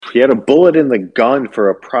he had a bullet in the gun for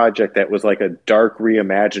a project that was like a dark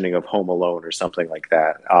reimagining of Home Alone or something like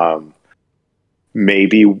that.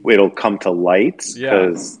 Maybe it'll come to light Yeah.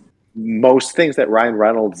 because most things that Ryan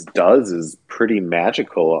Reynolds does is pretty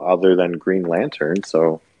magical other than Green Lantern.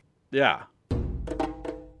 So Yeah.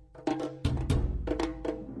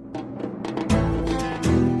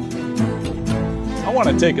 I want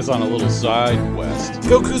to take us on a little side quest.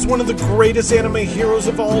 Goku's one of the greatest anime heroes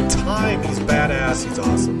of all time. He's badass. He's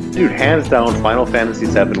awesome. dude, hands down, Final Fantasy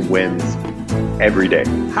VII wins every day.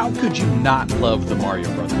 How could you not love the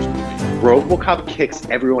Mario Brothers movie? RoboCop kicks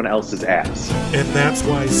everyone else's ass. And that's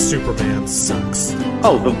why Superman sucks.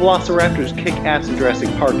 Oh, the Velociraptors kick ass in Jurassic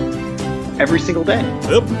Park every single day.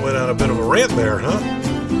 Yep, went on a bit of a rant there, huh?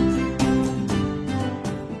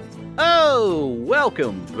 Oh,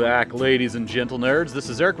 welcome back, ladies and gentle nerds. This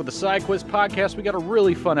is Eric with the Side Quest Podcast. We got a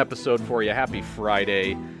really fun episode for you. Happy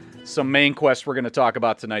Friday. Some main quests we're going to talk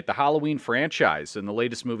about tonight. The Halloween franchise and the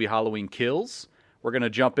latest movie, Halloween Kills. We're going to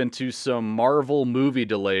jump into some Marvel movie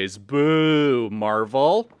delays. Boo,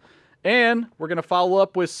 Marvel. And we're going to follow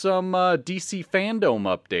up with some DC fandom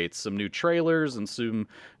updates, some new trailers, and some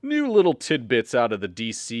new little tidbits out of the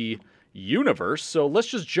DC universe. So let's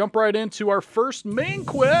just jump right into our first main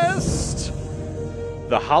quest.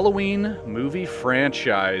 The Halloween movie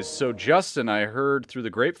franchise. So Justin, I heard through the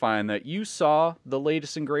grapevine that you saw the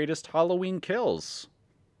latest and greatest Halloween Kills.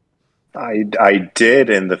 I did,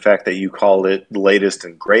 and the fact that you called it latest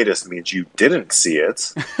and greatest means you didn't see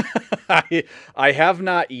it. I have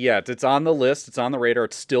not yet. It's on the list. It's on the radar.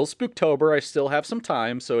 It's still Spooktober. I still have some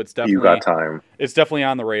time, so it's definitely You got time. It's definitely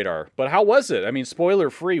on the radar. But how was it? I mean, spoiler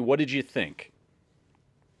free. What did you think?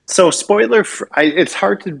 So spoiler free, it's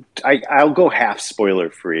hard to. I'll go half spoiler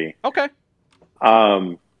free. Okay.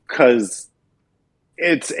 Because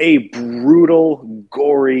it's a brutal,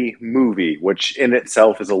 gory movie, which in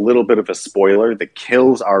itself is a little bit of a spoiler. The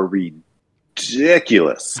kills are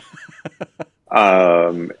ridiculous.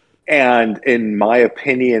 And in my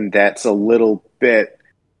opinion, that's a little bit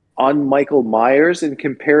on Michael Myers in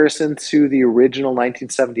comparison to the original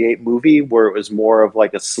 1978 movie, where it was more of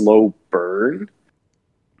like a slow burn.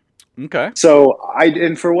 Okay. So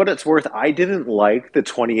and for what it's worth, I didn't like the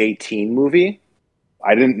 2018 movie.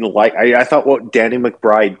 I thought what Danny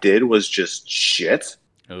McBride did was just shit.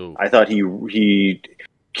 Oh. I thought he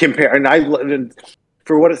compared, and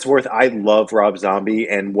for what it's worth, I love Rob Zombie,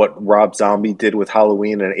 and what Rob Zombie did with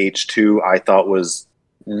Halloween and H2, I thought was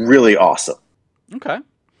really awesome. Okay.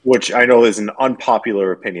 Which I know is an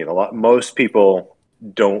unpopular opinion. Most people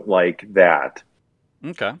don't like that.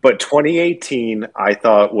 Okay. But 2018, I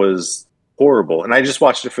thought was horrible, and I just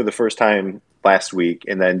watched it for the first time last week,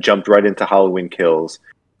 and then jumped right into Halloween Kills.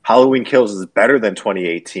 Halloween Kills is better than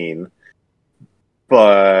 2018,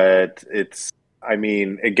 but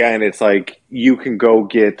again, it's like you can go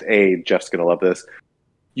get Jeff's gonna love this.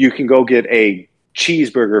 You can go get a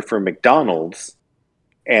cheeseburger from McDonald's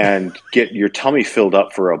and get your tummy filled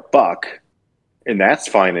up for $1, and that's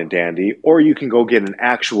fine and dandy. Or you can go get an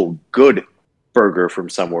actual good burger from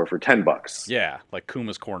somewhere for $10. Yeah, like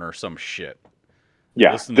Kuma's Corner or some shit.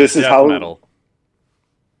 Yeah, Listen to this is death how. metal.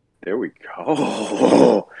 There we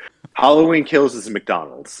go. Halloween Kills is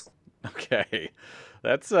McDonald's. Okay.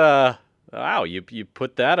 That's wow, you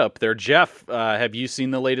put that up there. Jeff, have you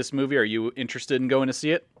seen the latest movie? Are you interested in going to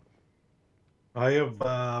see it? I have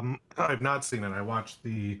I've not seen it. I watched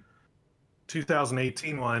the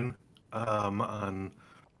 2018 one on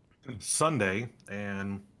Sunday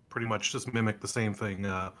and pretty much just mimicked the same thing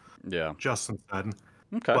Yeah. Justin said.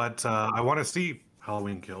 Okay. But I want to see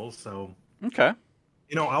Halloween Kills, so Okay.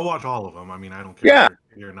 I'll watch all of them. I mean, I don't care Yeah. if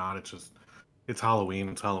you're here or not. It's Halloween.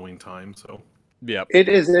 It's Halloween time, so. Yep. It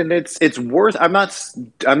is, and it's worth. I'm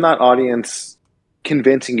not audience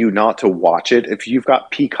convincing you not to watch it. If you've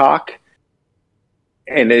got Peacock,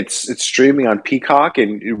 and it's streaming on Peacock,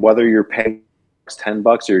 and whether you're paying $10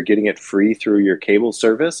 or you're getting it free through your cable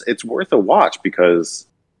service, it's worth a watch because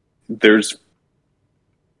there's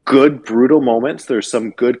good brutal moments. There's some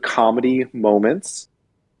good comedy moments.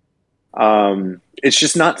 It's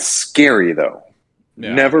just not scary though.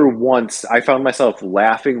 Yeah. Never once. I found myself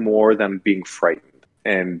laughing more than being frightened.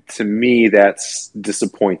 And to me, that's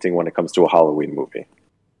disappointing when it comes to a Halloween movie.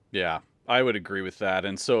 Yeah, I would agree with that.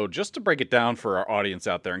 And so just to break it down for our audience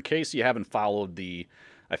out there, in case you haven't followed the,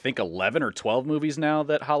 I think 11 or 12 movies now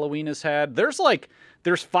that Halloween has had, there's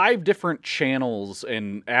 5 different channels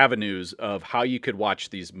and avenues of how you could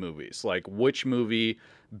watch these movies. Like which movie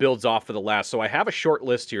builds off of the last. So I have a short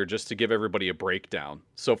list here just to give everybody a breakdown.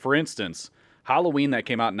 So for instance, Halloween that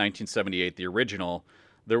came out in 1978, the original,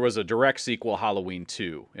 there was a direct sequel, Halloween 2,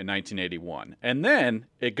 in 1981. And then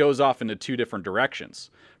it goes off into two different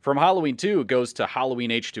directions. From Halloween 2, it goes to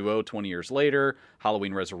Halloween H2O 20 years later,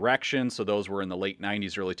 Halloween Resurrection, so those were in the late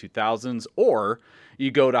 90s, early 2000s. Or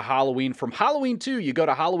you go to Halloween, from Halloween 2, you go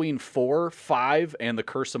to Halloween 4, 5, and The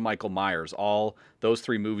Curse of Michael Myers, all those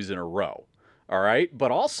three movies in a row. All right?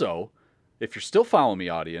 But also, if you're still following me,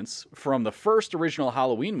 audience, from the first original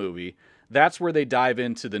Halloween movie, that's where they dive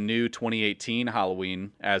into the new 2018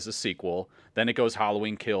 Halloween as a sequel. Then it goes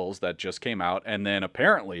Halloween Kills that just came out. And then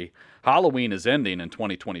apparently Halloween is ending in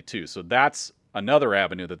 2022. So that's another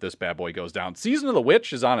avenue that this bad boy goes down. Season of the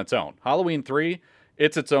Witch is on its own. Halloween 3,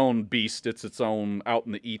 it's its own beast. It's its own out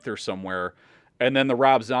in the ether somewhere. And then the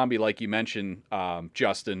Rob Zombie, like you mentioned,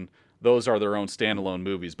 Justin, those are their own standalone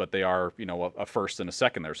movies, but they are, a first and a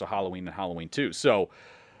second there. So Halloween and Halloween 2. So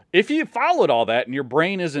if you followed all that and your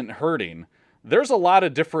brain isn't hurting, there's a lot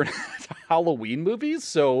of different Halloween movies.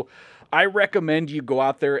 So I recommend you go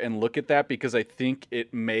out there and look at that, because I think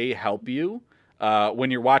it may help you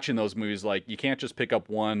when you're watching those movies. Like, you can't just pick up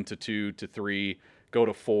 1 to 2 to 3, go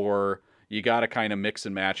to 4. You got to kind of mix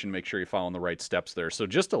and match and make sure you're following the right steps there. So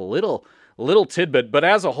just a little tidbit. But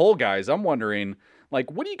as a whole, guys, I'm wondering,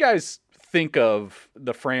 like, what do you guys think of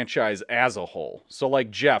the franchise as a whole? So,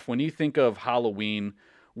 like, Jeff, when you think of Halloween,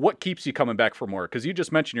 what keeps you coming back for more? Because you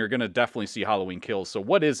just mentioned you're going to definitely see Halloween Kills. So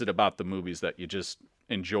what is it about the movies that you just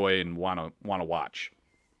enjoy and want to watch?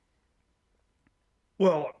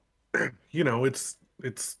 Well, it's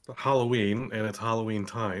Halloween and it's Halloween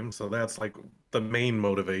time, so that's like the main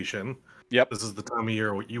motivation. Yep. This is the time of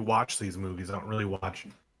year you watch these movies. I don't really watch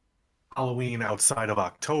Halloween outside of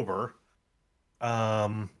October.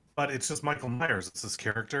 But it's just Michael Myers. It's this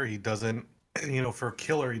character. He doesn't, for a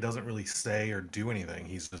killer, he doesn't really say or do anything.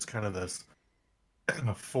 He's just kind of this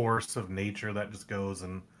force of nature that just goes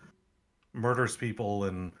and murders people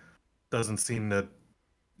and doesn't seem to,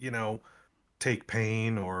 take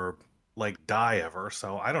pain or like die ever.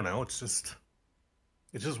 So I don't know. It's just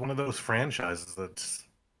one of those franchises that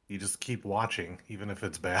you just keep watching, even if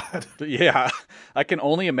it's bad. Yeah, I can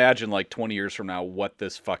only imagine like 20 years from now what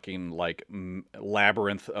this fucking like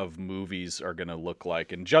labyrinth of movies are going to look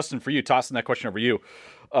like. And Justin, for you, tossing that question over to you,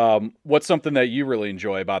 what's something that you really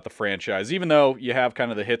enjoy about the franchise? Even though you have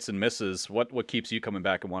kind of the hits and misses, what keeps you coming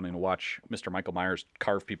back and wanting to watch Mr. Michael Myers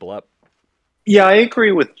carve people up? Yeah, I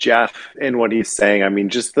agree with Jeff in what he's saying. I mean,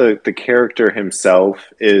 just the character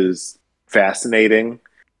himself is fascinating.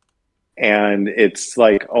 And it's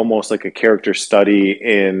like almost like a character study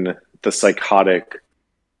in the psychotic,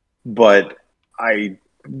 but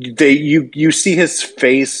you see his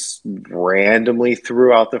face randomly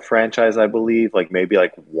throughout the franchise, I believe. Like maybe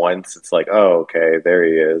like once it's like, oh, okay, there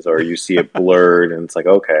he is, or you see it blurred and it's like,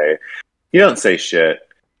 okay, he doesn't say shit.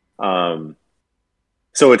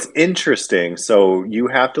 So it's interesting. So you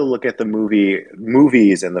have to look at the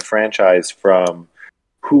movies and the franchise from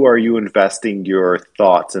who are you investing your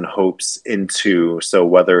thoughts and hopes into? So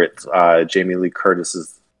whether it's Jamie Lee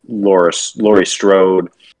Curtis's Laurie Strode,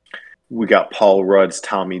 we got Paul Rudd's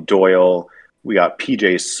Tommy Doyle, we got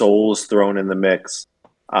PJ Souls thrown in the mix.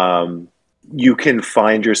 You can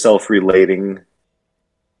find yourself relating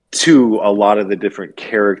to a lot of the different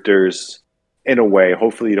characters in a way.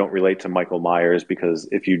 Hopefully you don't relate to Michael Myers, because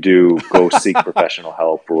if you do, go seek professional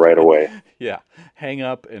help right away. Yeah, hang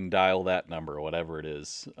up and dial that number, whatever it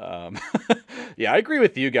is. Yeah, I agree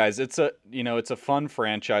with you guys. It's a fun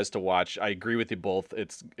franchise to watch. I agree with you both.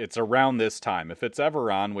 It's around this time, if it's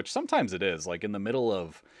ever on, which sometimes it is, like in the middle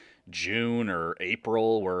of June or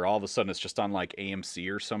April, where all of a sudden it's just on like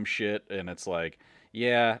AMC or some shit, and it's like,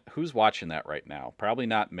 yeah, who's watching that right now? Probably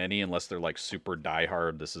not many, unless they're like super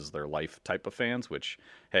diehard, this is their life type of fans, which,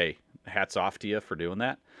 hey, hats off to you for doing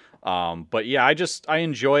that. But yeah, I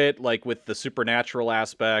enjoy it, like with the supernatural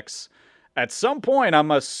aspects. At some point,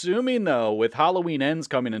 I'm assuming though, with Halloween Ends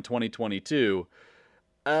coming in 2022,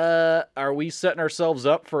 are we setting ourselves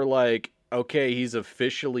up for like, okay, he's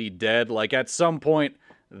officially dead? Like at some point,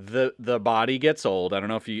 the body gets old. I don't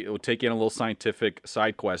know if it would take you in a little scientific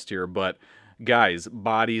side quest here, but guys,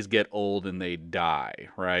 bodies get old and they die,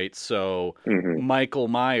 right? So Michael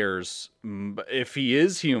Myers, if he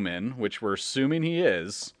is human, which we're assuming he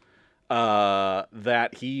is, that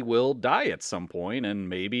he will die at some point, and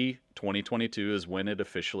maybe 2022 is when it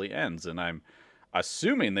officially ends. And I'm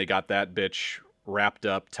assuming they got that bitch wrapped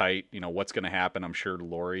up tight. What's going to happen? I'm sure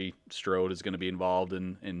Laurie Strode is going to be involved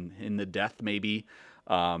in the death, maybe.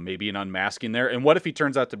 Maybe an unmasking there. And what if he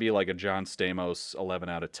turns out to be like a John Stamos 11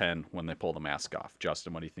 out of 10 when they pull the mask off?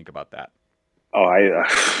 Justin, what do you think about that? Oh,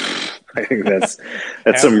 I think that's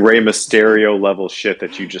some Rey Mysterio level shit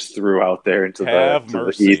that you just threw out there into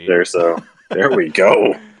the ether. So there we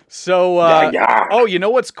go. So, yeah. Oh, you know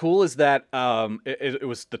what's cool is that it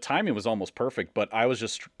was the timing was almost perfect. But I was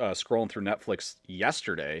just scrolling through Netflix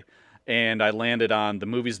yesterday, and I landed on The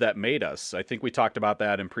Movies That Made Us. I think we talked about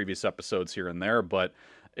that in previous episodes here and there, but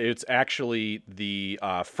it's actually the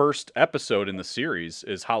first episode in the series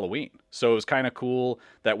is Halloween. So it was kind of cool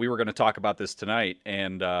that we were going to talk about this tonight,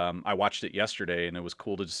 and I watched it yesterday, and it was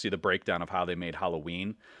cool to just see the breakdown of how they made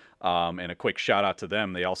Halloween. And a quick shout out to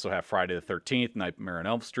them. They also have Friday the 13th, Nightmare on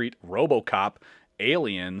Elm Street, RoboCop,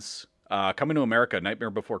 Aliens, Coming to America,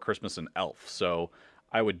 Nightmare Before Christmas, and Elf. So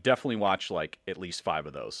I would definitely watch like at least 5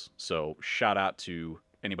 of those. So shout out to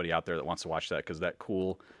anybody out there that wants to watch that, because that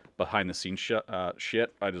cool behind the scenes shit,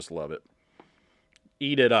 I just love it.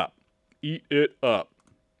 Eat it up. Eat it up.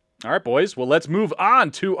 All right, boys. Well, let's move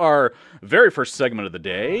on to our very first segment of the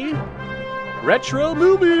day. Retro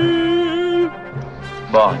Movie.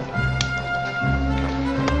 Bond.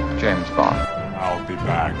 James Bond. I'll be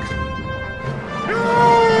back. You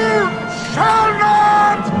shall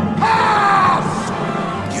not pass!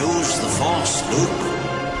 Use the Force, Luke.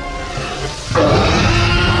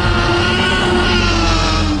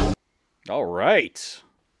 All right.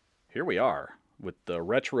 Here we are with the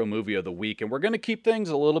Retro Movie of the Week, and we're going to keep things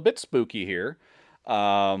a little bit spooky here.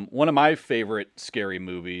 One of my favorite scary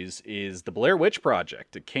movies is The Blair Witch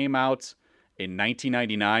Project. It came out in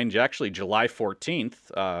 1999, actually July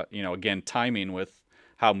 14th. Again, timing with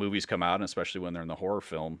how movies come out, and especially when they're in the horror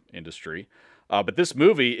film industry. But this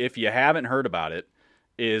movie, if you haven't heard about it,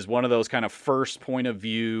 is one of those kind of first point of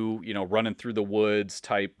view, running through the woods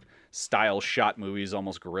type style shot movies,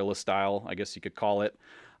 almost guerrilla style, I guess you could call it.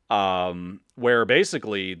 Where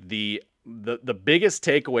basically the biggest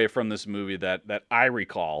takeaway from this movie that I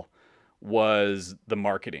recall was the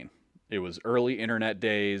marketing. It was early internet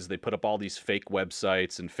days. They put up all these fake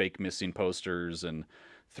websites and fake missing posters, and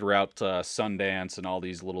throughout Sundance and all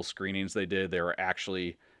these little screenings they did, they were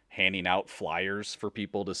actually handing out flyers for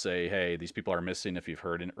people to say, hey, these people are missing if you've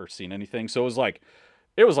heard or seen anything. So it was like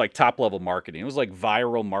top level marketing. It was like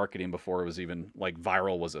viral marketing before it was even like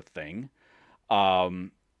viral was a thing.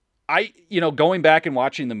 Going back and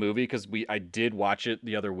watching the movie, because I did watch it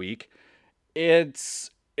the other week, it's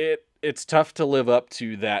tough to live up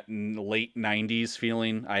to that late 90s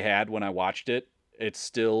feeling I had when I watched it. It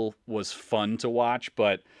still was fun to watch,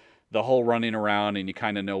 but the whole running around and you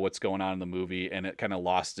kind of know what's going on in the movie, and it kind of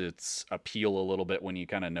lost its appeal a little bit when you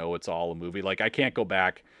kind of know it's all a movie. Like, I can't go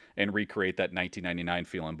back and recreate that 1999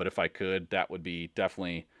 feeling, but if I could, that would be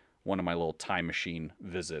definitely one of my little time machine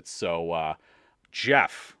visits. So,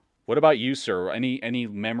 Jeff, what about you, sir? Any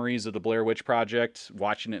memories of the Blair Witch Project?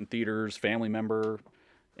 Watching it in theaters, family member,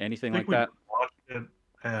 anything like that? We watched it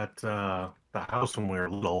at the house when we were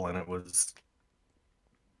little, and it was,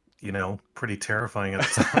 pretty terrifying at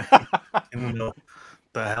the time. Didn't know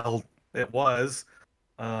the hell it was.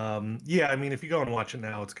 If you go and watch it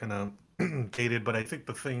now, it's kind of dated, but I think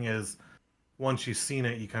the thing is, once you've seen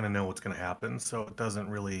it, you kind of know what's going to happen, so it doesn't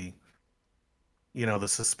really, the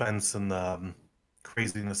suspense and the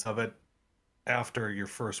craziness of it after your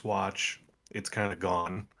first watch, it's kind of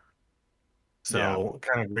gone. So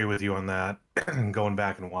kind of agree with you on that. Going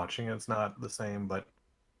back and watching it's not the same, but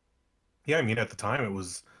at the time it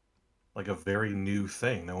was like a very new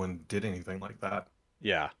thing. No one did anything like that.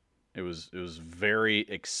 Yeah. It was very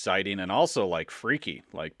exciting and also like freaky.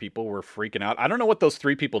 Like, people were freaking out. I don't know what those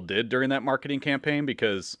 3 people did during that marketing campaign,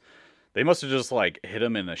 because they must have just like hid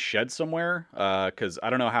them in a shed somewhere. Because I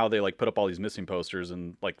don't know how they like put up all these missing posters,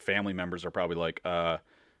 and like family members are probably like,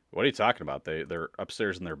 what are you talking about? They're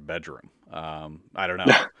upstairs in their bedroom. I don't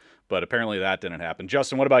know, but apparently that didn't happen.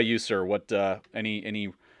 Justin, what about you, sir? What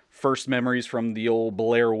any first memories from the old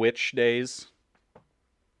Blair Witch days?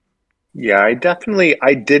 Yeah, I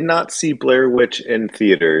did not see Blair Witch in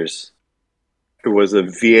theaters. It was a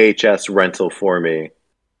VHS rental for me.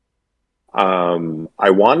 I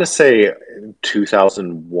want to say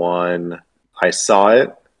 2001 I saw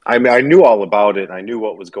it. I mean, I knew all about it. I knew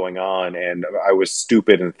what was going on, and I was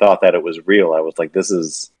stupid and thought that it was real. I was like, this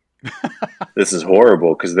is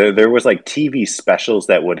horrible, because there was like TV specials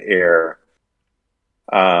that would air.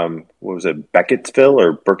 What was it, Beckettsville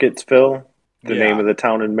or Burkittsville? The name of the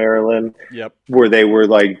town in Maryland. Yep. Where they were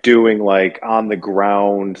like doing like on the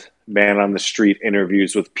ground, man on the street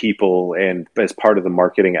interviews with people, and as part of the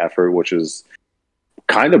marketing effort, which is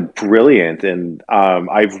kind of brilliant. And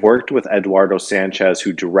I've worked with Eduardo Sanchez,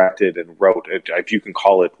 who directed and wrote it, if you can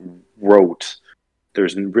call it wrote.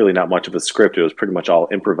 There's really not much of a script. It was pretty much all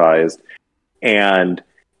improvised. And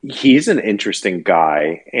he's an interesting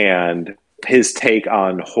guy, and his take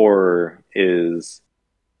on horror is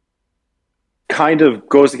kind of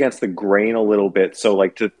goes against the grain a little bit. So,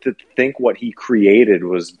 like, to think what he created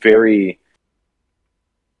was very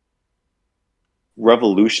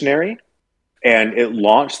revolutionary, and it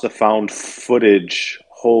launched the found footage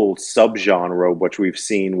whole subgenre, which we've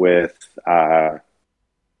seen with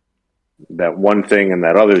that one thing and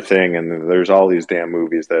that other thing, and there's all these damn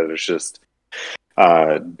movies that is just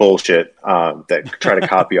bullshit that try to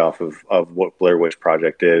copy off of what Blair Witch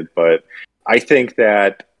Project did. But I think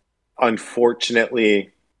that,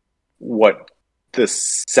 unfortunately, what the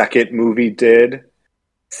second movie did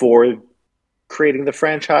for creating the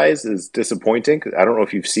franchise is disappointing. I don't know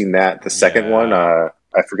if you've seen that. The second one, I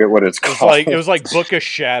forget what it's called. It was like Book of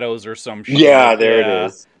Shadows or some shit. Yeah, there it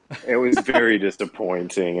is. It was very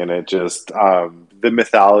disappointing, and it just the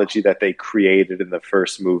mythology that they created in the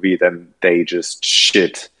first movie, then they just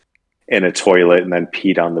shit in a toilet and then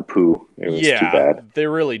peed on the poo. It was too bad. They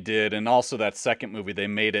really did. And also that second movie, they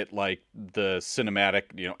made it like the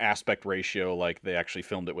cinematic, aspect ratio, like they actually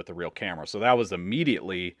filmed it with a real camera. So that was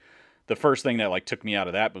immediately the first thing that like took me out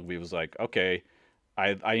of that movie. Was like, okay,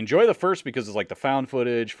 I enjoy the first because it's like the found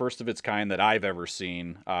footage, first of its kind that I've ever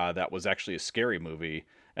seen. That was actually a scary movie.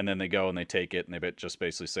 And then they go and they take it and they just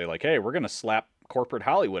basically say like, hey, we're going to slap corporate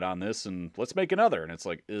Hollywood on this and let's make another. And it's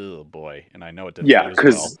like, oh boy. And I know it didn't. Yeah,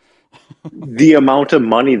 because the amount of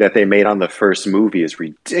money that they made on the first movie is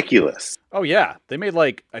ridiculous. Oh yeah. They made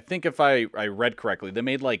like, I think if I read correctly, they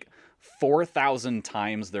made like 4,000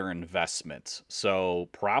 times their investment. So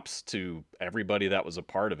props to everybody that was a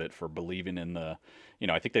part of it for believing in the,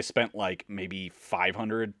 I think they spent like maybe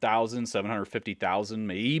 500,000, 750,000,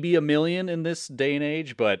 maybe $1 million in this day and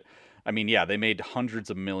age. But I mean, yeah, they made hundreds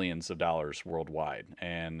of millions of dollars worldwide.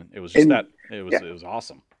 And it was just it was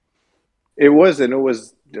awesome. It was, and it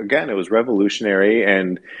was revolutionary.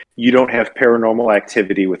 And you don't have Paranormal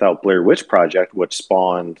Activity without Blair Witch Project, which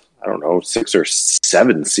spawned, I don't know, 6 or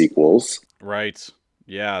 7 sequels. Right.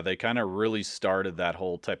 Yeah, they kind of really started that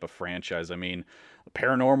whole type of franchise. I mean,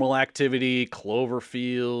 Paranormal Activity,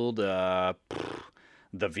 Cloverfield, the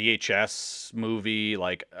VHS movie,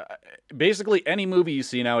 like basically any movie you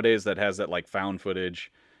see nowadays that has that like found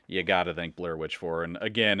footage, you got to thank Blair Witch for. And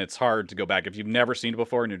again, it's hard to go back. If you've never seen it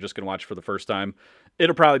before and you're just going to watch it for the first time,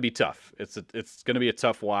 it'll probably be tough. It's going to be a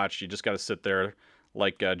tough watch. You just got to sit there.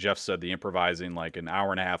 Like Jeff said, the improvising, like an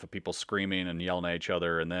hour and a half of people screaming and yelling at each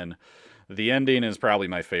other. And then the ending is probably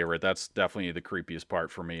my favorite. That's definitely the creepiest part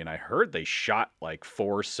for me. And I heard they shot like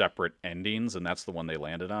 4 separate endings, and that's the one they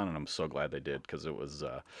landed on. And I'm so glad they did, because it was,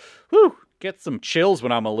 get some chills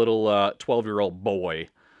when I'm a little 12-year-old boy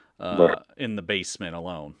in the basement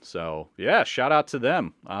alone. So, yeah, shout out to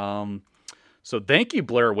them. So thank you,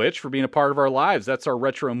 Blair Witch, for being a part of our lives. That's our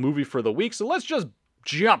retro movie for the week. So let's just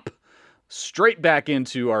jump straight back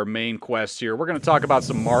into our main quest here. We're going to talk about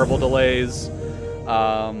some Marvel delays.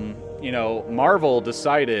 Marvel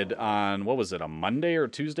decided on, what was it, a Monday or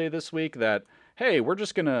Tuesday this week, that, hey, we're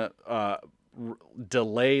just going to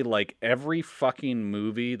delay like every fucking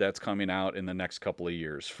movie that's coming out in the next couple of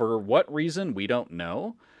years. For what reason, we don't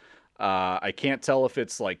know. I can't tell if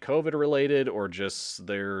it's like COVID related or just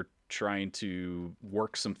they're trying to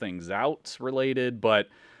work some things out related, but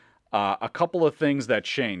a couple of things that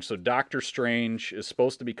changed. So Doctor Strange is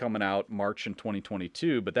supposed to be coming out March in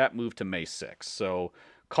 2022, but that moved to May 6th. So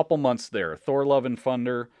a couple months there. Thor Love and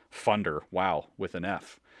Thunder, wow, with an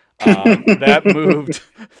F. That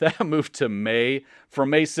moved to May, from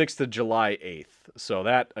May 6th to July 8th. So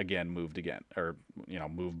that again moved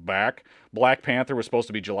back. Black Panther was supposed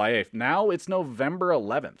to be July 8th. Now it's November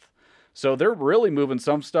 11th. So they're really moving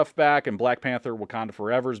some stuff back, and Black Panther Wakanda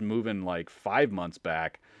Forever is moving like 5 months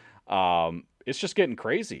back. It's just getting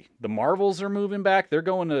crazy. The Marvels are moving back. They're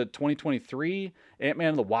going to 2023. Ant-Man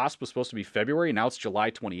and the Wasp was supposed to be February. Now it's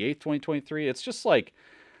July 28th, 2023. It's just like,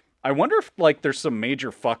 I wonder if like there's some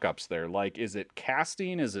major fuck ups there. Like, is it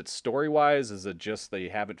casting? Is it story wise? Is it just they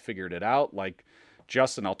haven't figured it out? Like,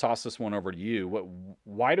 Justin, I'll toss this one over to you.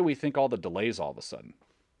 Why do we think all the delays all of a sudden?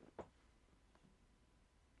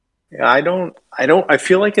 Yeah, I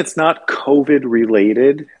feel like it's not COVID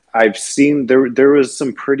related. I've seen there was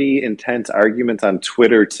some pretty intense arguments on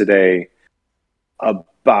Twitter today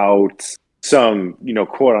about some,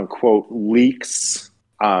 quote unquote leaks,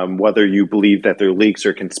 whether you believe that they're leaks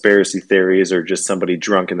or conspiracy theories or just somebody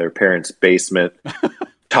drunk in their parents' basement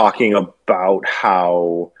talking about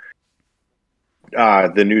how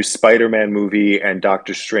the new Spider-Man movie and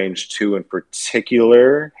Doctor Strange 2 in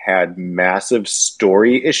particular had massive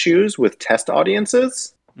story issues with test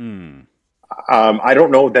audiences. I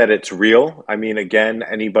don't know that it's real. I mean, again,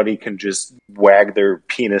 anybody can just wag their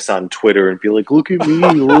penis on Twitter and be like, "Look at me,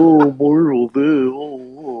 oh,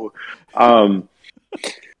 Marvel." Oh.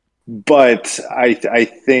 But I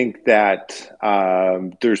think that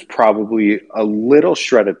there's probably a little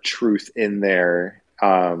shred of truth in there,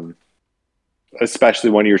 especially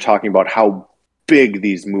when you're talking about how big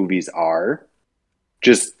these movies are.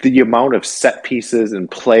 Just the amount of set pieces and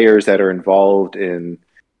players that are involved in,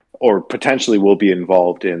 or potentially will be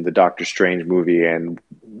involved in, the Doctor Strange movie. And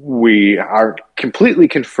we are completely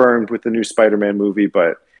confirmed with the new Spider-Man movie,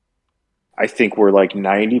 but I think we're like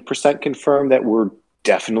 90% confirmed that we're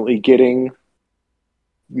definitely getting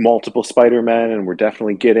multiple Spider-Men, and we're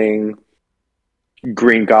definitely getting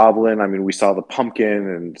Green Goblin. I mean, we saw the pumpkin,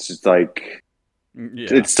 and it's just like,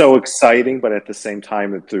 it's so exciting, but at the same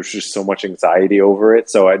time, there's just so much anxiety over it.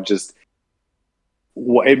 So it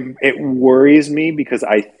worries me, because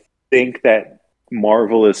I think that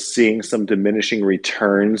Marvel is seeing some diminishing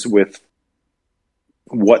returns with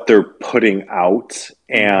what they're putting out,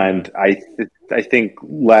 and I think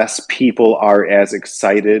less people are as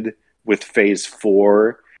excited with Phase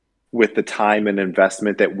 4 with the time and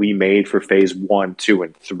investment that we made for Phase 1, 2,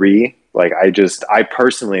 and 3. Like, I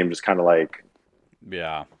personally am just kind of like,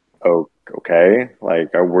 yeah. Oh, okay.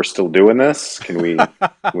 Like, we're still doing this? Can we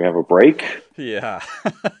have a break? Yeah.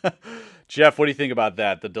 Jeff, what do you think about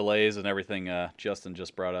that? The delays and everything Justin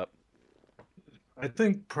just brought up. I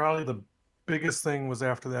think probably the biggest thing was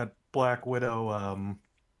after that Black Widow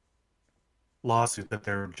lawsuit that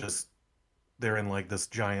they're in like this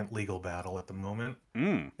giant legal battle at the moment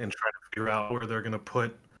and trying to figure out where they're going to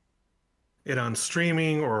put it on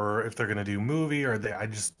streaming, or if they're going to do movie, I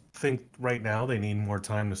just think right now they need more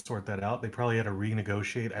time to sort that out. They probably had to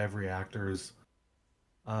renegotiate every actor's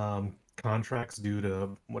contracts due to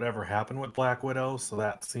whatever happened with Black Widow. So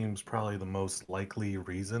that seems probably the most likely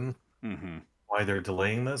reason why they're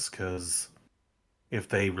delaying this, because if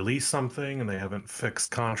they release something and they haven't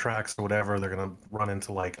fixed contracts or whatever, they're going to run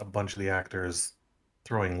into like a bunch of the actors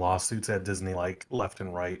throwing lawsuits at Disney like left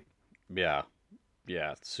and right. Yeah,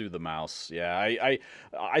 sue the mouse. Yeah,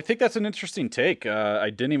 I think that's an interesting take. I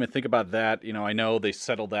didn't even think about that. You know, I know they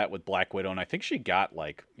settled that with Black Widow, and I think she got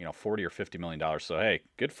like, $40 or $50 million. So hey,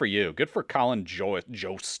 good for you. Good for Colin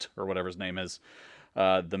Jost, or whatever his name is,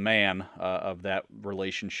 the man of that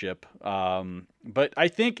relationship. But I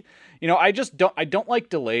think, I don't like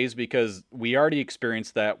delays, because we already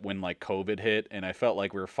experienced that when like COVID hit, and I felt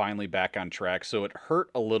like we were finally back on track. So it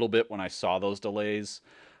hurt a little bit when I saw those delays.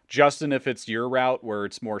 Justin, if it's your route where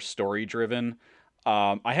it's more story driven,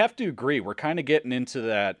 I have to agree. We're kind of getting into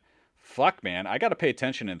that. Fuck, man, I got to pay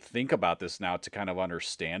attention and think about this now to kind of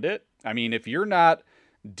understand it. I mean, if you're not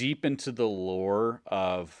deep into the lore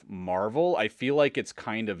of Marvel, I feel like it's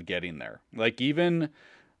kind of getting there. Like, even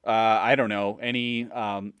I don't know,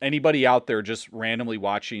 anybody out there just randomly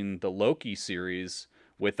watching the Loki series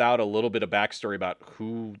without a little bit of backstory about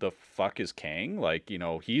who the fuck is Kang. Like,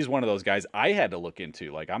 he's one of those guys I had to look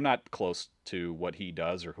into. Like, I'm not close to what he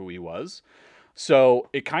does or who he was. So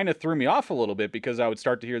it kind of threw me off a little bit, because I would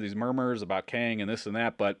start to hear these murmurs about Kang and this and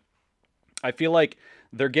that. But I feel like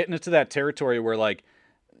they're getting into that territory where, like,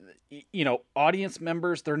 audience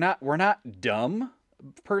members, we're not dumb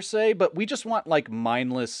per se, but we just want like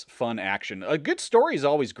mindless, fun action. A good story is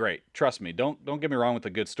always great. Trust me. Don't get me wrong with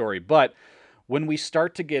a good story, but when we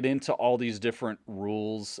start to get into all these different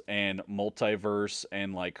rules and multiverse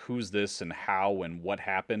and like who's this and how and what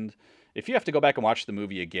happened, if you have to go back and watch the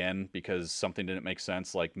movie again because something didn't make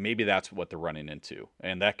sense, like maybe that's what they're running into.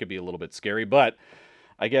 And that could be a little bit scary, but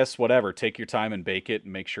I guess whatever, take your time and bake it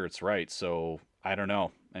and make sure it's right. So I don't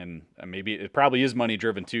know. And maybe it probably is money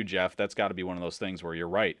driven too, Jeff. That's got to be one of those things where you're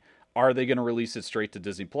right. Are they going to release it straight to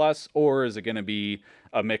Disney Plus, or is it going to be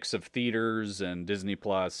a mix of theaters and Disney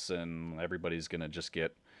Plus, and everybody's going to just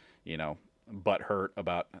get, butt hurt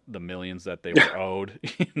about the millions that they were owed,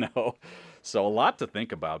 So a lot to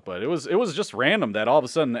think about, but it was just random that all of a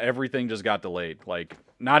sudden everything just got delayed. Like,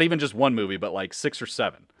 not even just one movie, but like 6 or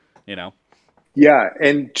 7, Yeah,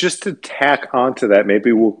 and just to tack onto that,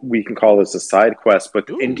 maybe we can call this a side quest, but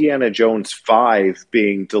Indiana Jones 5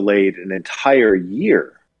 being delayed an entire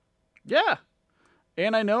year. Yeah.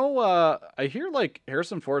 And I know, I hear like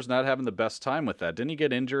Harrison Ford's not having the best time with that. Didn't he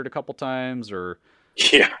get injured a couple times, or?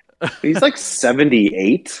 Yeah. He's like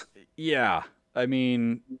 78. Yeah. I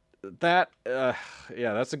mean, that,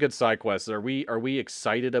 that's a good side quest. Are we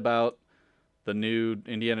excited about the new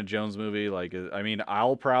Indiana Jones movie? Like, I mean,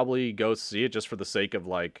 I'll probably go see it just for the sake of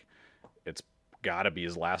like, it's gotta be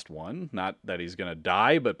his last one. Not that he's gonna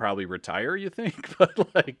die, but probably retire, you think?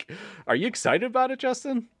 But like, are you excited about it,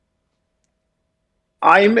 Justin?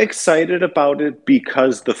 I'm excited about it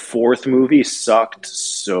because the fourth movie sucked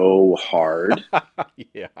so hard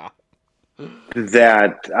Yeah.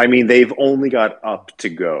 that, I mean, they've only got up to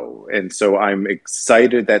go. And so I'm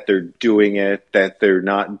excited that they're doing it, that they're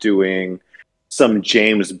not doing some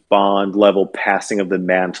James Bond level passing of the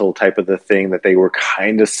mantle type of the thing that they were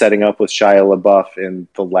kind of setting up with Shia LaBeouf in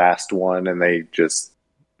the last one. And they just,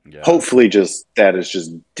 hopefully, just that is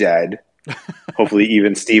just dead. Hopefully,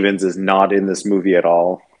 even Stevens is not in this movie at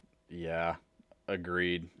all. Yeah,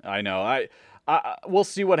 agreed. I know. I we'll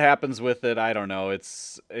see what happens with it. I don't know.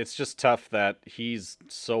 It's just tough that he's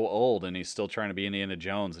so old and he's still trying to be Indiana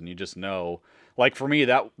Jones, and you just know. Like for me,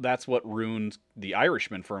 that's what ruined The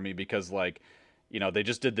Irishman for me because like, you know, they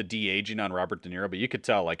just did the de-aging on Robert De Niro, but you could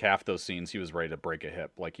tell like half those scenes he was ready to break a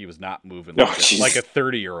hip. Like he was not moving like a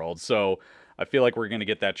 30-year-old. So I feel like we're gonna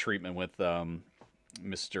get that treatment with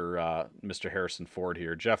Mr. Harrison Ford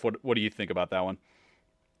here. Jeff, what do you think about that one?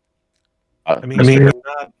 I mean,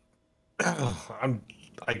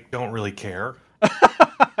 I don't really care.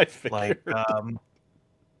 I figured.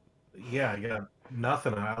 Yeah,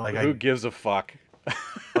 nothing. Who gives a fuck?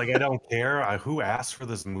 Like, I don't care. Who asked for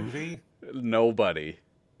this movie? Nobody.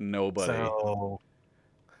 So,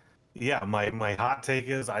 yeah, my hot take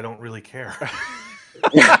is I don't really care.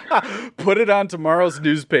 Put it on tomorrow's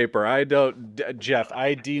newspaper. I don't, Jeff.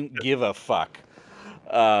 I don't give a fuck.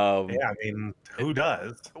 Yeah, I mean, who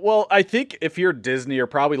does? Well, I think if you're Disney, you're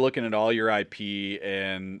probably looking at all your IP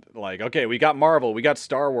and like, okay, we got Marvel, we got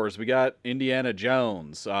Star Wars, we got Indiana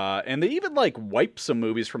Jones, and they even like wiped some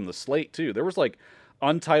movies from the slate too. There was like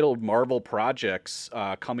untitled Marvel projects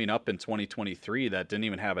coming up in 2023 that didn't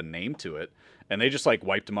even have a name to it, and they just like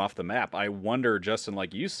wiped them off the map. I wonder, Justin,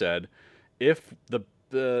 like you said, if the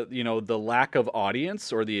you know the lack of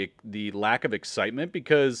audience or the lack of excitement,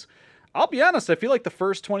 because I'll be honest, I feel like the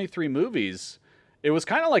first 23 movies, it was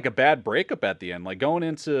kind of like a bad breakup at the end. Like going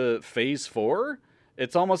into phase 4,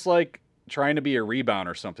 it's almost like trying to be a rebound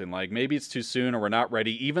or something. Like maybe it's too soon or we're not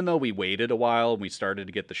ready, even though we waited a while and we started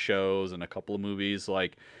to get the shows and a couple of movies.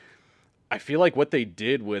 Like I feel like what they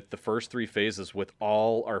did with the first 3 phases with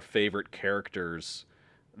all our favorite characters,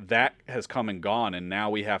 that has come and gone, and now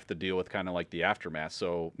we have to deal with kind of like the aftermath.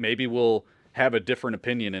 So maybe we'll have a different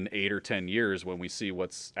opinion in 8 or 10 years when we see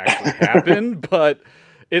what's actually happened. But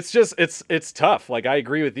it's just it's tough. Like I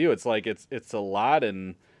agree with you. It's like it's a lot,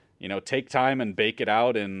 and you know, take time and bake it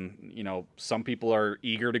out. And you know, some people are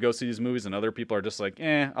eager to go see these movies, and other people are just like,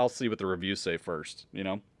 I'll see what the reviews say first. You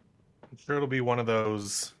know, I'm sure it'll be one of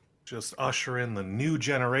those. Just usher in the new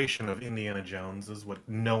generation of Indiana Jones is what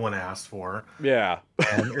no one asked for. Yeah.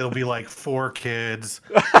 And it'll be like 4 kids.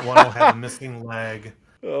 One will have a missing leg.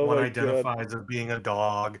 One identifies as being a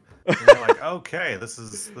dog. And you're like, okay, this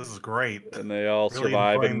is great. And they all really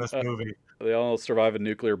survive in this movie. They all survive a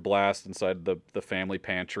nuclear blast inside the family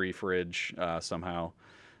pantry fridge somehow.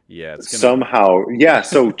 Yeah, it's somehow. Yeah,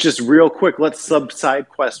 so just real quick, let's side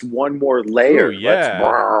quest one more layer. Ooh, yeah.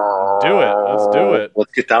 Let's do it.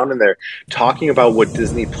 Let's get down in there. Talking about what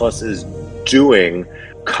Disney Plus is doing,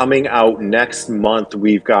 coming out next month,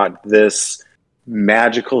 we've got this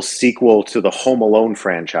magical sequel to the Home Alone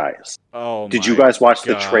franchise. Oh, did you guys watch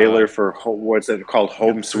the trailer for what's it called,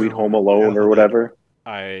 Home Sweet Home Alone or whatever?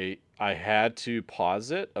 I had to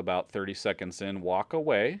pause it about 30 seconds in, walk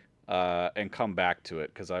away, and come back to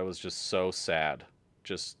it because I was just so sad.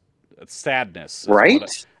 Just sadness,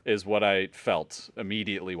 is what I felt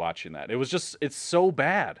immediately watching that. It was just, it's so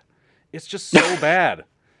bad. It's just so bad.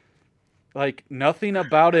 Like nothing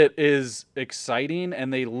about it is exciting,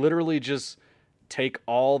 and they literally just take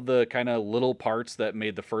all the kind of little parts that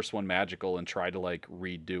made the first one magical and try to like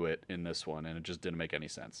redo it in this one, and it just didn't make any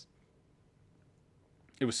sense.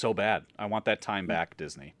 It was so bad. I want that time back,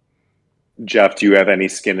 Disney. Jeff, do you have any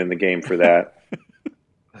skin in the game for that?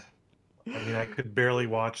 I mean, I could barely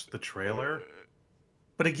watch the trailer.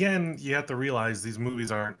 But again, you have to realize these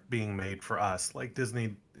movies aren't being made for us. Like,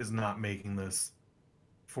 Disney is not making this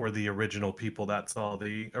for the original people that saw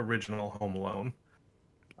the original Home Alone.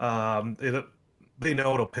 They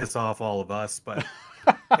know it'll piss off all of us, but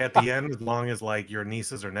at the end, as long as like your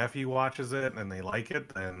nieces or nephew watches it and they like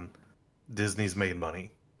it, then Disney's made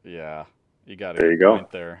money. Yeah, you got it. There you go.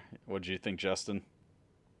 There. What do you think, Justin?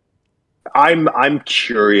 I'm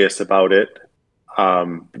curious about it.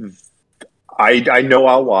 I know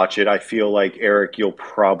I'll watch it. I feel like, Eric, you'll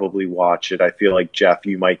probably watch it. I feel like, Jeff,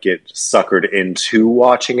 you might get suckered into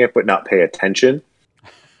watching it but not pay attention.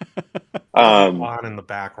 On in the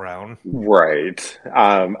background. Right.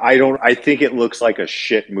 I think it looks like a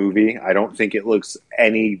shit movie. I don't think it looks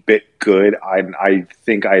any bit good. I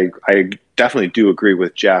think I definitely do agree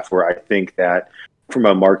with Jeff, where I think that from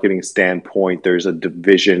a marketing standpoint, there's a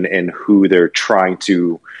division in who they're trying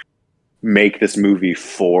to make this movie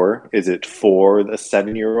for. Is it for the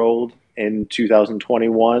 7-year-old in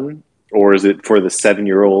 2021, or is it for the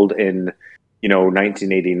 7-year-old in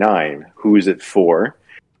 1989? Who is it for?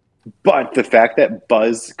 But the fact that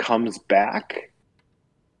Buzz comes back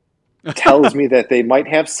tells me that they might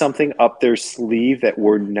have something up their sleeve that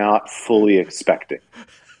we're not fully expecting.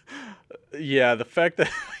 Yeah, the fact that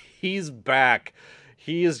he's back,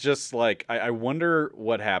 he is just like, I wonder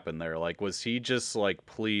what happened there. Like, was he just like,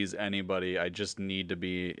 please, anybody, I just need to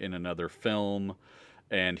be in another film?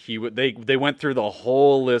 And they went through the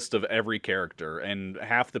whole list of every character, and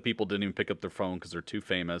half the people didn't even pick up their phone because they're too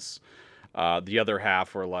famous. The other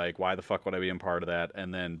half were like, why the fuck would I be a part of that?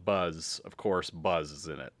 And then Buzz, of course, Buzz is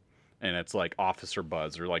in it. And it's like Officer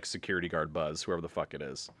Buzz or like Security Guard Buzz, whoever the fuck it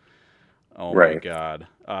is. Oh Right. my God.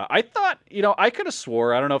 I thought, I could have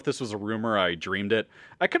swore, I don't know if this was a rumor, I dreamed it.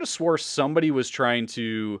 I could have swore somebody was trying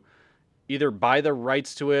to either buy the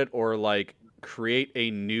rights to it or like create a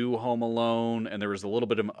new Home Alone, and there was a little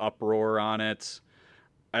bit of uproar on it.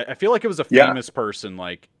 I feel like it was a famous person,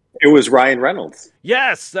 like, It was Ryan Reynolds.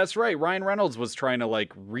 yes, that's right. Ryan Reynolds was trying to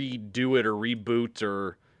like redo it or reboot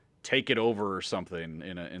or take it over or something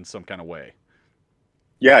in some kind of way.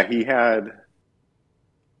 Yeah, he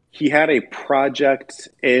had a project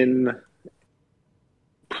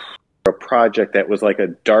that was like a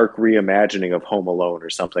dark reimagining of Home Alone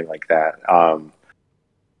or something like that.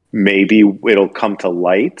 Maybe it'll come to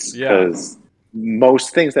light because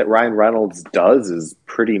most things that Ryan Reynolds does is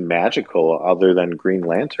pretty magical other than Green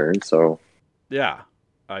Lantern. So Yeah.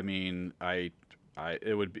 I mean,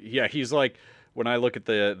 it would be, he's like, when I look at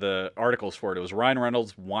the articles for it, it was Ryan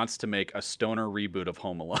Reynolds wants to make a stoner reboot of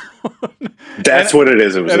Home Alone. that's what it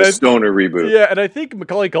is. It was a stoner reboot. Yeah, and I think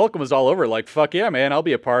Macaulay Culkin was all over it. Like, fuck yeah, man, I'll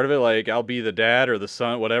be a part of it. Like, I'll be the dad or the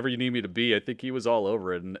son, whatever you need me to be. I think he was all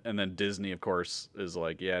over it. And then Disney, of course, is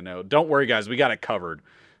like, yeah, no, don't worry, guys. We got it covered.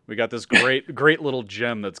 We got this great little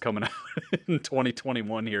gem that's coming out in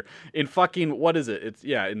 2021 here. In fucking, what is it? It's,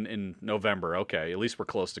 in November. Okay, at least we're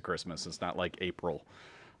close to Christmas. It's not like April.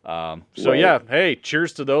 So Right. yeah, hey,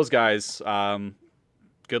 cheers to those guys.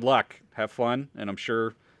 Good luck, have fun, and I'm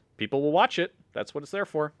sure people will watch it. That's what it's there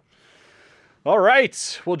for. All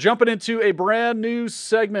right, well, jumping into a brand new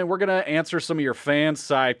segment, we're gonna answer some of your fan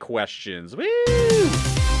side questions. Woo!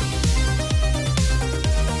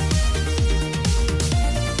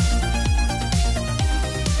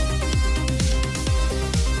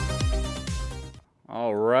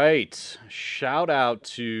 All right. Shout out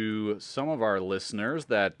to some of our listeners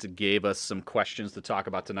that gave us some questions to talk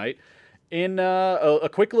about tonight. In a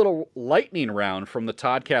quick little lightning round from the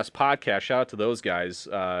Toddcast podcast, shout out to those guys.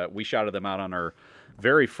 We shouted them out on our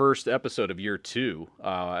very first episode of year 2,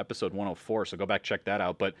 episode 104. So go back, check that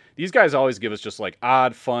out. But these guys always give us just like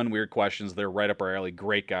odd, fun, weird questions. They're right up our alley.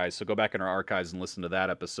 Great guys. So go back in our archives and listen to that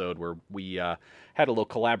episode where we had a little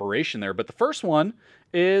collaboration there. But the first one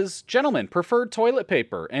is, gentlemen, preferred toilet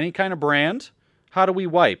paper, any kind of brand. How do we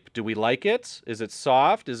wipe? Do we like it? Is it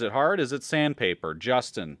soft? Is it hard? Is it sandpaper?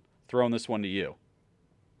 Justin, throwing this one to you.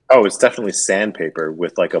 Oh, it's definitely sandpaper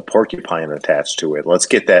with like a porcupine attached to it. Let's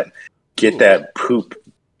get that poop,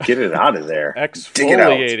 get it out of there.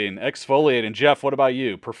 Exfoliating. Jeff, what about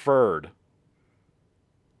you? Preferred?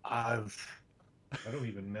 I don't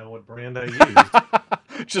even know what brand I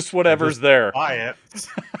use. Just whatever's there. Buy it.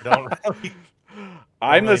 I don't really.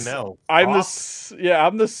 I'm really the know.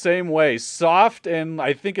 I'm the same way. Soft, and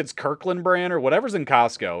I think it's Kirkland brand or whatever's in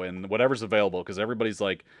Costco and whatever's available, because everybody's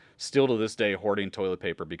like still to this day hoarding toilet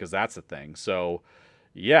paper because that's a thing. So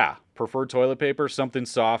yeah, preferred toilet paper, something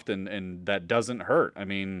soft and that doesn't hurt. I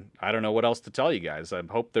mean, I don't know what else to tell you guys. I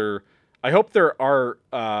hope there are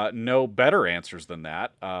no better answers than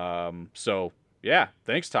that. So yeah,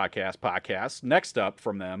 thanks Toddcast podcast. Next up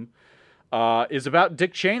from them is about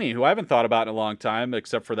Dick Cheney, who I haven't thought about in a long time,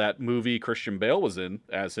 except for that movie Christian Bale was in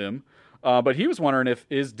as him. But he was wondering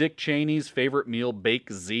is Dick Cheney's favorite meal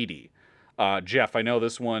baked ziti? Jeff, I know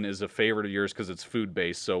this one is a favorite of yours because it's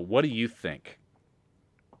food-based, so what do you think?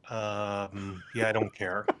 Yeah, I don't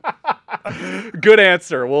care. Good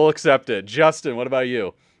answer. We'll accept it. Justin, what about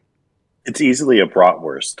you? It's easily a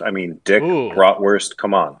bratwurst. I mean, Dick, bratwurst,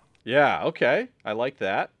 come on. Yeah, okay. I like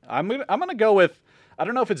that. I'm gonna go with, I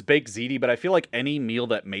don't know if it's baked ziti, but I feel like any meal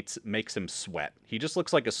that makes him sweat. He just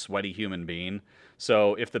looks like a sweaty human being.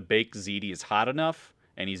 So if the baked ziti is hot enough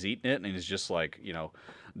and he's eating it and he's just like,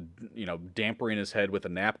 dampering his head with a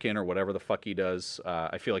napkin or whatever the fuck he does,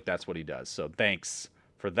 I feel like that's what he does. So thanks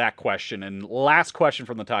for that question. And last question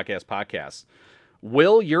from the Toddcast podcast.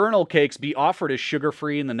 Will urinal cakes be offered as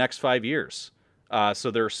sugar-free in the next 5 years?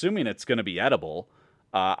 So they're assuming it's going to be edible.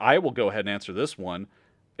 I will go ahead and answer this one.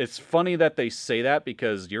 It's funny that they say that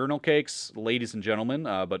because urinal cakes, ladies and gentlemen,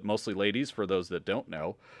 but mostly ladies for those that don't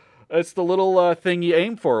know, it's the little thing you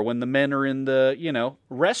aim for when the men are in the,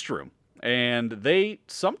 restroom. And they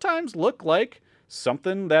sometimes look like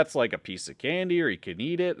something that's like a piece of candy or you can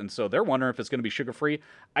eat it. And so they're wondering if it's going to be sugar-free.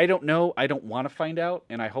 I don't know. I don't want to find out,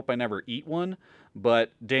 and I hope I never eat one.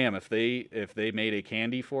 But damn, if they made a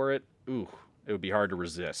candy for it, ooh, it would be hard to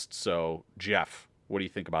resist. So, Jeff, what do you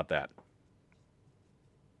think about that?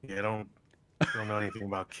 Yeah, I don't know anything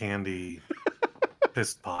about candy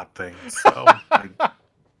piss pot things, so I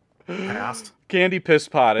passed. Candy piss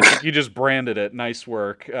pot. I think you just branded it. Nice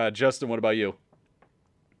work. Justin, what about you?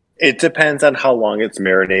 It depends on how long it's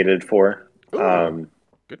marinated for. Ooh,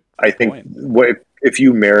 good I think if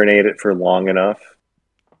you marinate it for long enough,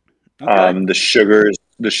 Okay. the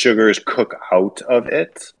sugars cook out of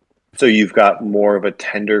it, so you've got more of a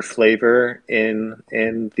tender flavor in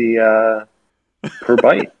the per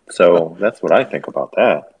bite. So that's what I think about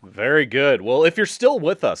that. Very good. Well, if you're still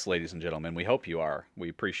with us, ladies and gentlemen, we hope you are. We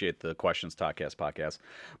appreciate the Questions Talkcast podcast.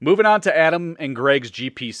 Moving on to Adam and Greg's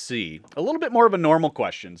GPC. A little bit more of a normal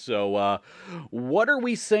question. So, what are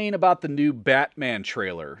we saying about the new Batman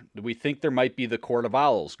trailer? Do we think there might be the Court of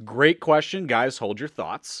Owls? Great question. Guys, hold your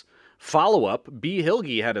thoughts. Follow up, B.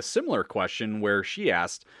 Hilge had a similar question where she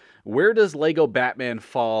asked, where does Lego Batman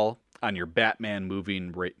fall on your Batman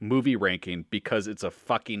movie ranking, because it's a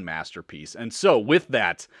fucking masterpiece? And so with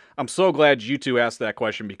that, I'm so glad you two asked that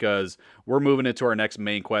question, because we're moving into our next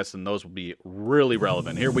main quest and those will be really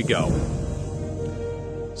relevant. Here we go.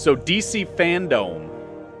 So DC Fandom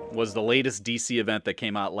was the latest DC event that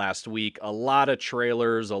came out last week. A lot of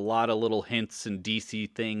trailers, a lot of little hints and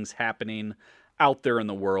DC things happening out there in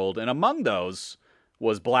the world. And among those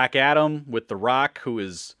was Black Adam with The Rock,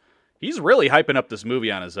 he's really hyping up this movie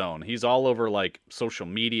on his own. He's all over like social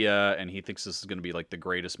media and he thinks this is going to be like the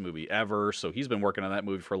greatest movie ever. So he's been working on that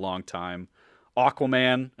movie for a long time.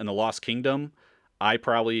 Aquaman and the Lost Kingdom. I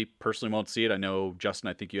probably personally won't see it. I know, Justin,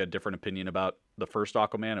 I think you had a different opinion about the first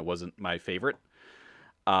Aquaman. It wasn't my favorite.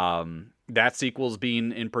 That sequel's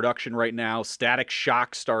being in production right now. Static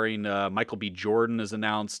Shock starring Michael B. Jordan is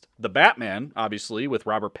announced. The Batman, obviously, with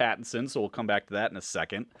Robert Pattinson, so we'll come back to that in a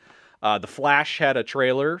second. The Flash had a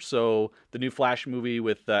trailer, so the new Flash movie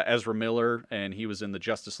with Ezra Miller, and he was in the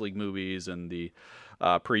Justice League movies and the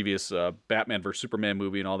previous Batman vs. Superman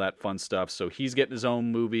movie and all that fun stuff. So he's getting his own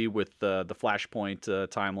movie with the Flashpoint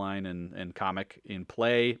timeline and comic in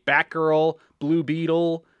play. Batgirl, Blue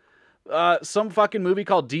Beetle, some fucking movie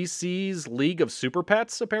called DC's League of Super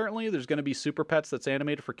Pets, apparently. There's going to be Super Pets that's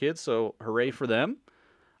animated for kids, so hooray for them.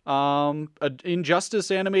 An Injustice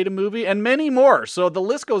animated movie, and many more. So the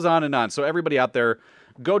list goes on and on. So everybody out there,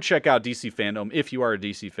 go check out DC Fandom if you are a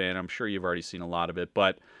DC fan. I'm sure you've already seen a lot of it,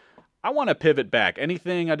 but I want to pivot back.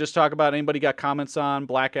 Anything I just talk about, anybody got comments on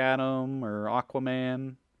Black Adam or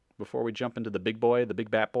Aquaman before we jump into the big boy, the big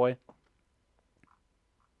bat boy?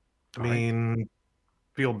 I mean,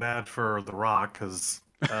 feel bad for The Rock because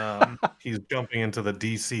he's jumping into the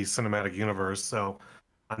DC cinematic universe, so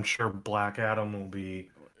I'm sure Black Adam will be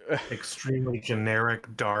extremely generic,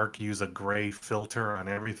 dark, use a gray filter on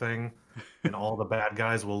everything, and all the bad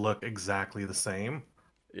guys will look exactly the same.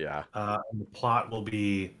 Yeah. And the plot will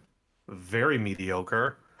be very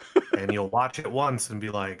mediocre, and you'll watch it once and be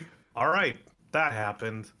like, all right, that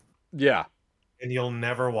happened. Yeah. And you'll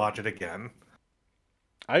never watch it again.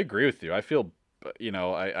 I agree with you. I feel,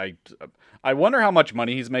 I wonder how much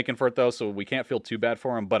money he's making for it, though, so we can't feel too bad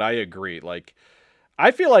for him, but I agree. Like, I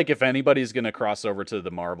feel like if anybody's going to cross over to the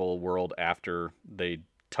Marvel world after they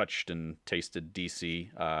touched and tasted DC,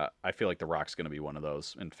 I feel like The Rock's going to be one of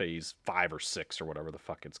those in phase 5 or 6 or whatever the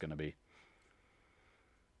fuck it's going to be.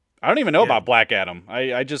 I don't even know about Black Adam.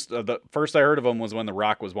 I just, the first I heard of him was when The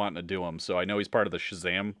Rock was wanting to do him, so I know he's part of the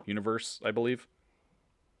Shazam universe, I believe.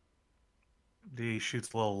 He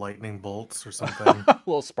shoots little lightning bolts or something.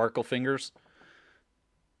 Little sparkle fingers.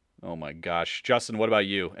 Oh my gosh. Justin, what about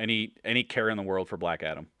you? Any care in the world for Black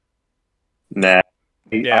Adam? Nah.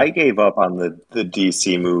 Yeah. I gave up on the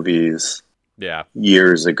DC movies Yeah.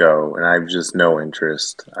 years ago, and I have just no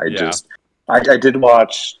interest. Yeah. I did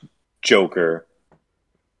watch Joker.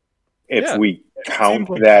 If we count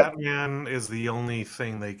like that, Batman is the only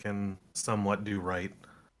thing they can somewhat do right.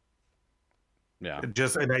 Yeah.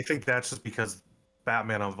 And I think that's just because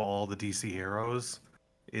Batman of all the DC heroes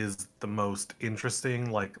is the most interesting,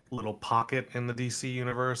 like, little pocket in the DC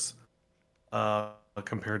universe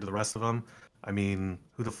compared to the rest of them. I mean,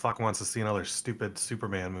 who the fuck wants to see another stupid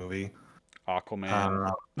Superman movie?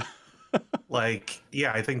 Aquaman. Like,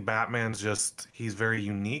 yeah, I think Batman's he's very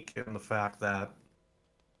unique in the fact that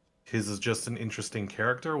his is just an interesting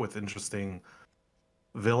character with interesting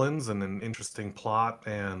villains and an interesting plot.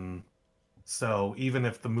 And so even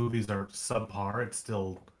if the movies are subpar, it's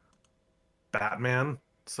still Batman,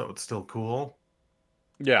 so it's still cool.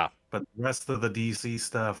 Yeah. But the rest of the DC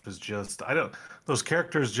stuff is I don't, those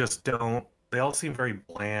characters just don't, they all seem very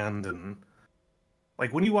bland. And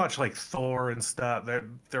like when you watch like Thor and stuff,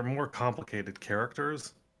 they're more complicated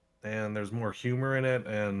characters and there's more humor in it.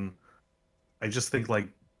 And I just think like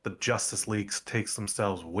the Justice League takes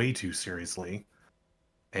themselves way too seriously,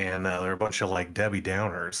 and they're a bunch of like Debbie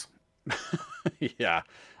Downers. Yeah,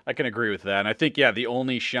 I can agree with that. And I think, yeah, the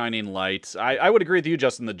only shining lights, I would agree with you,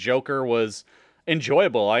 Justin. The Joker was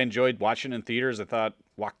enjoyable. I enjoyed watching in theaters. I thought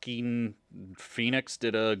Joaquin Phoenix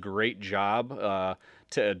did a great job,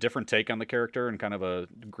 to a different take on the character and kind of a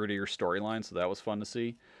grittier storyline. So that was fun to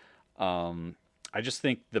see. I just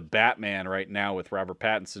think the Batman right now with Robert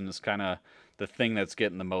Pattinson is kind of the thing that's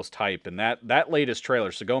getting the most hype. And that latest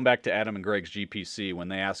trailer, so going back to Adam and Greg's GPC, when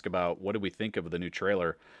they ask about what do we think of the new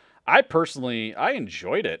trailer, I personally, I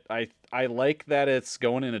enjoyed it. I like that it's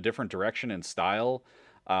going in a different direction in style.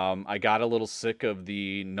 I got a little sick of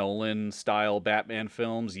the Nolan style Batman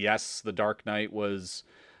films. Yes, The Dark Knight was,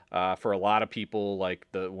 for a lot of people, like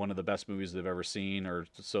one of the best movies they've ever seen, or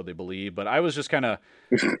so they believe. But I was just kind of,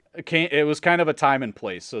 it was kind of a time and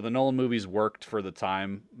place. So the Nolan movies worked for the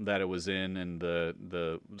time that it was in and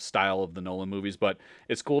the style of the Nolan movies. But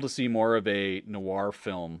it's cool to see more of a noir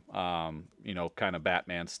film, kind of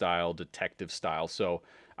Batman style, detective style. So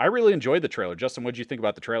I really enjoyed the trailer. Justin, what did you think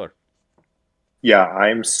about the trailer? Yeah,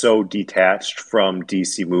 I'm so detached from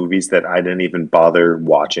DC movies that I didn't even bother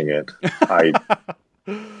watching it. I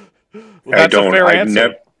Well, that's a fair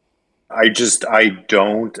answer. I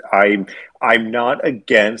don't. I'm not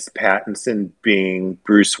against Pattinson being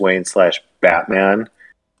Bruce Wayne / Batman.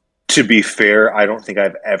 To be fair, I don't think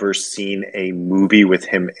I've ever seen a movie with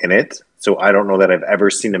him in it, so I don't know that I've ever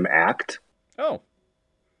seen him act. Oh,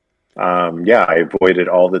 Yeah, I avoided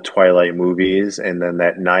all the Twilight movies, and then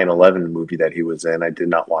that 9/11 movie that he was in, I did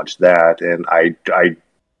not watch that, and I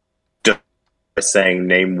just saying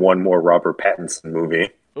name one more Robert Pattinson movie.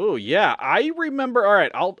 oh yeah. I remember. All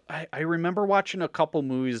right, I remember watching a couple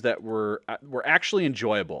movies that were actually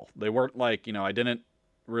enjoyable. They weren't like, I didn't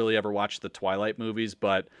really ever watch the Twilight movies,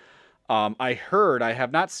 but I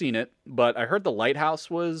have not seen it, but I heard The Lighthouse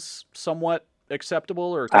was somewhat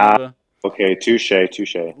acceptable or kind of a Okay, touche,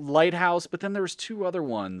 touche. Lighthouse, but then there was two other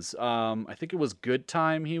ones. I think it was Good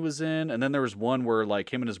Time he was in, and then there was one where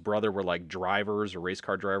like him and his brother were like drivers or race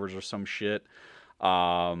car drivers or some shit.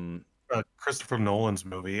 Um, Christopher Nolan's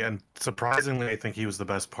movie, and surprisingly, I think he was the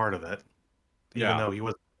best part of it, even yeah, though he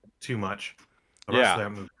was too much. The rest of yeah, that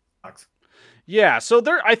movie sucks. yeah. So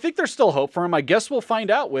I think there's still hope for him. I guess we'll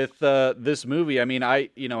find out with this movie. I mean, I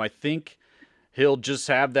think he'll just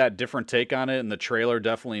have that different take on it, and the trailer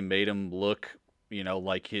definitely made him look,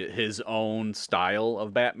 like his own style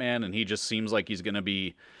of Batman, and he just seems like he's going to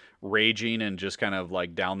be raging and just kind of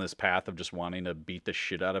like down this path of just wanting to beat the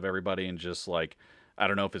shit out of everybody and just like, I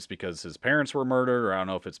don't know if it's because his parents were murdered, or I don't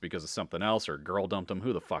know if it's because of something else, or girl dumped him.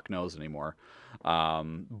 Who the fuck knows anymore?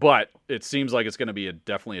 But it seems like it's going to be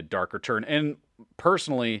definitely a darker turn. And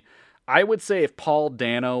personally, I would say if Paul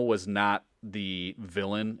Dano was not the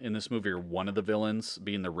villain in this movie, or one of the villains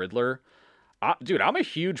being the Riddler, dude, I'm a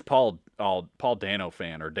huge Paul Dano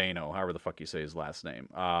fan, or Dano, however the fuck you say his last name.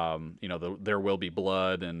 There Will Be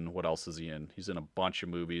Blood, and what else is he in? He's in a bunch of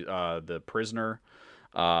movies. The Prisoner.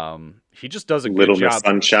 He just does a good Little Miss job.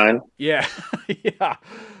 Sunshine. Yeah, yeah.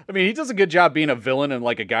 I mean, he does a good job being a villain and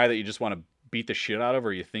like a guy that you just want to beat the shit out of,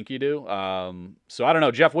 or you think you do. So I don't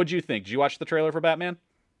know, Jeff. What'd you think? Did you watch the trailer for Batman?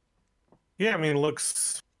 Yeah, I mean,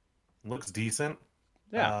 looks decent.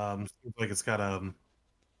 Yeah, Seems like it's got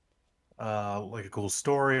like a cool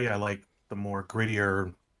story. I like the more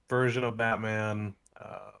grittier version of Batman.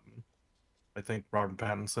 I think Robert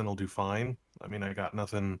Pattinson will do fine. I mean, I got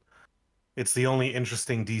nothing. It's the only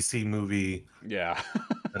interesting DC movie yeah.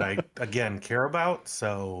 that I again care about.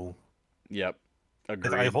 So Yep. I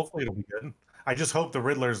Agreed. hopefully it'll be good. I just hope the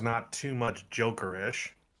Riddler's not too much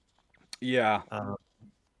Joker-ish. Yeah. Uh,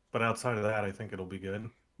 but outside of that, I think it'll be good.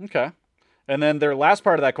 Okay. And then their last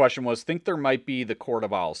part of that question was, think there might be the Court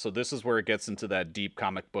of Owls. So this is where it gets into that deep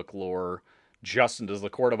comic book lore. Justin, does the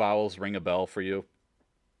Court of Owls ring a bell for you?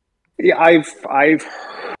 Yeah,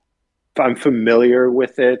 I'm familiar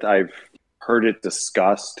with it. I've heard it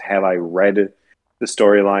discussed. Have I read the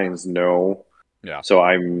storylines? No. Yeah. So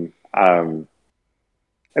I'm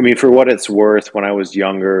I mean, for what it's worth, when I was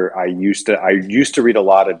younger, I used to read a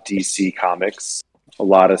lot of DC comics, a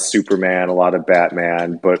lot of Superman, a lot of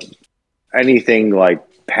Batman, but anything like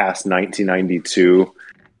past 1992,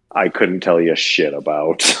 I couldn't tell you shit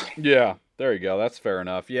about. Yeah, there you go. That's fair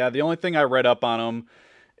enough. Yeah, the only thing I read up on them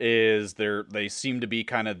is they seem to be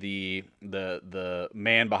kind of the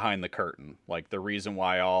man behind the curtain, like the reason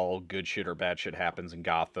why all good shit or bad shit happens in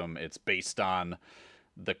Gotham. It's based on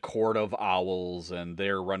the Court of Owls, and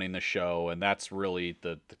they're running the show, and that's really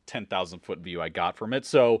the 10,000-foot view I got from it.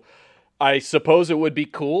 So I suppose it would be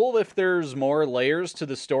cool if there's more layers to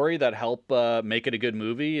the story that help make it a good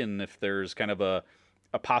movie, and if there's kind of a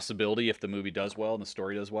possibility, if the movie does well and the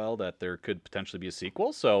story does well, that there could potentially be a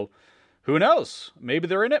sequel. So who knows? Maybe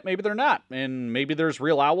they're in it, maybe they're not, and maybe there's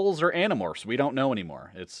real owls or Animorphs. We don't know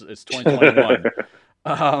anymore. It's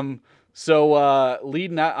 2021. So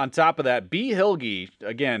leading on top of that, B. Hilge,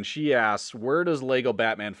 again, she asks, where does Lego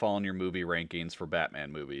Batman fall in your movie rankings for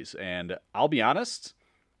Batman movies? And I'll be honest,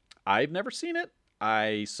 I've never seen it.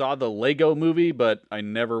 I saw the Lego movie, but I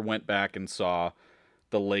never went back and saw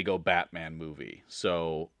the Lego Batman movie.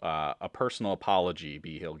 So a personal apology,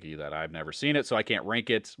 B. Hilge, that I've never seen it, so I can't rank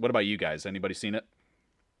it. What about you guys? Anybody seen it?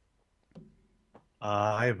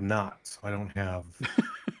 I have not. I don't have.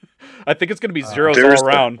 I think it's going to be zeros all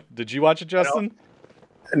around. Did you watch it, Justin?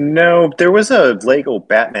 No, there was a Lego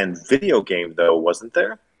Batman video game, though, wasn't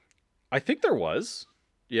there? I think there was.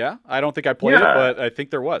 Yeah, I don't think I played it, but I think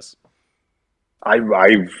there was. I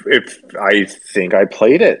think I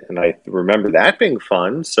played it, and I remember that being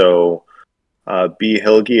fun. So, B.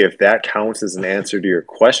 Hilge, if that counts as an answer to your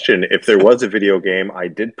question, if there was a video game, I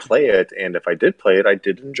did play it, and if I did play it, I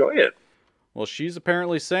did enjoy it. Well, she's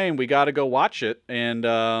apparently saying we got to go watch it, and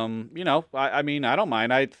I mean, I don't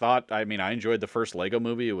mind. I enjoyed the first Lego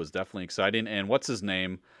movie. It was definitely exciting. And what's his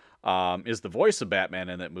name is the voice of Batman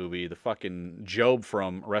in that movie, the fucking Job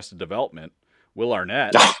from Arrested Development, Will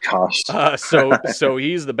Arnett. Oh gosh. So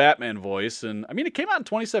he's the Batman voice, and I mean, it came out in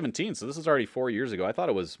 2017, so this is already 4 years ago. I thought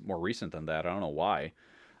it was more recent than that. I don't know why,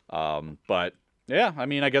 but yeah, I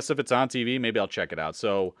mean, I guess if it's on TV, maybe I'll check it out.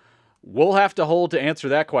 So. We'll have to hold to answer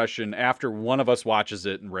that question after one of us watches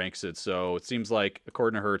it and ranks it. So it seems like,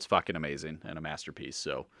 according to her, it's fucking amazing and a masterpiece.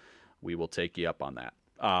 So we will take you up on that.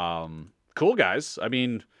 Cool, guys. I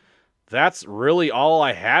mean, that's really all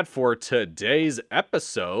I had for today's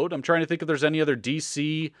episode. I'm trying to think if there's any other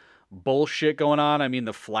DC bullshit going on. I mean,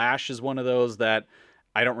 The Flash is one of those that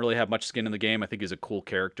I don't really have much skin in the game. I think he's a cool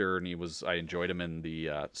character, and I enjoyed him in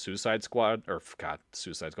the Suicide Squad,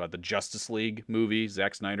 the Justice League movie,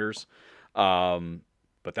 Zack Snyder's.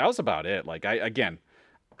 But that was about it. Like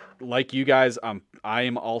like you guys, I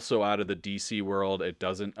am also out of the DC world. It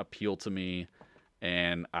doesn't appeal to me,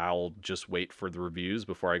 and I'll just wait for the reviews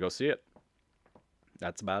before I go see it.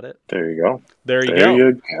 That's about it. There you go. There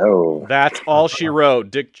you go. That's all she wrote.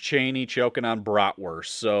 Dick Cheney choking on bratwurst.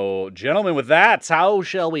 So, gentlemen, with that, how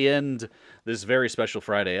shall we end this very special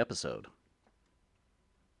Friday episode?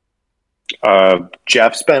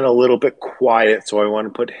 Jeff's been a little bit quiet, so I want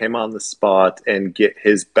to put him on the spot and get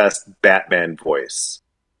his best Batman voice.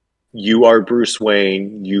 You are Bruce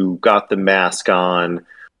Wayne. You got the mask on.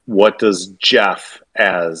 What does Jeff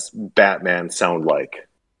as Batman sound like?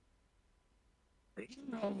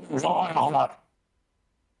 What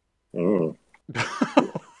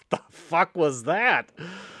the fuck was that?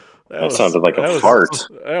 That sounded like a fart.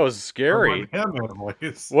 That was scary.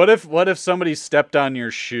 What if somebody stepped on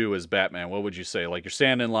your shoe as Batman? What would you say? Like, you're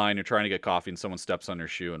standing in line, you're trying to get coffee, and someone steps on your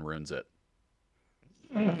shoe and ruins it.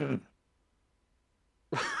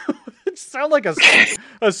 It sounds like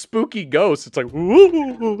a spooky ghost. It's like,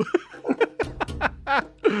 woo.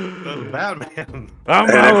 Batman.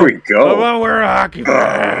 There we go. I'm gonna wear hockey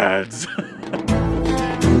pads.